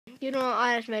You know,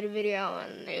 I just made a video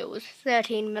and it was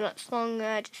 13 minutes long and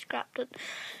I just scrapped it.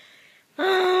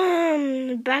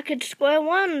 Back at square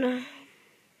one.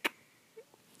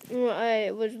 I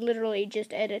was literally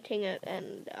just editing it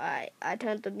and I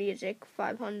turned the music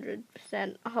 500%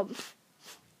 up.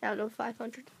 Down to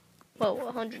 500. Well,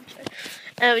 100%.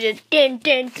 And it was just din.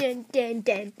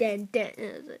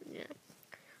 Yeah.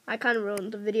 I kind of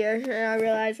ruined the video and I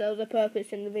realized there was a purpose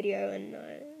in the video and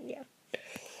yeah.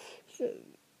 So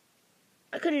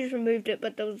I could have just removed it,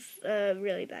 but that was a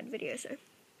really bad video, so.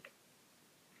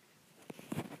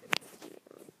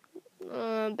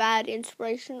 Bad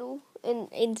inspirational.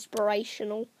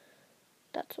 Inspirational.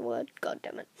 That's a word. God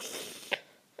damn it.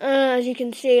 As you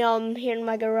can see, I'm here in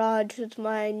my garage with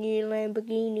my new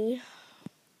Lamborghini.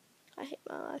 I hate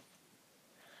my life.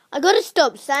 I gotta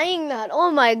stop saying that.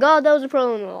 Oh my god, that was a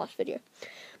problem in the last video.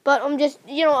 But I'm just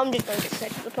going to get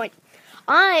straight to the point.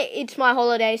 It's my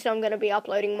holiday, so I'm going to be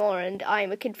uploading more, and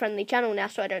I'm a kid-friendly channel now,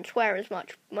 so I don't swear as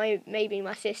much. Maybe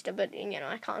my sister, but,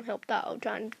 I can't help that. I'll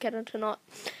try and get her to not.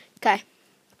 Okay.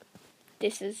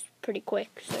 This is pretty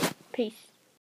quick, so peace.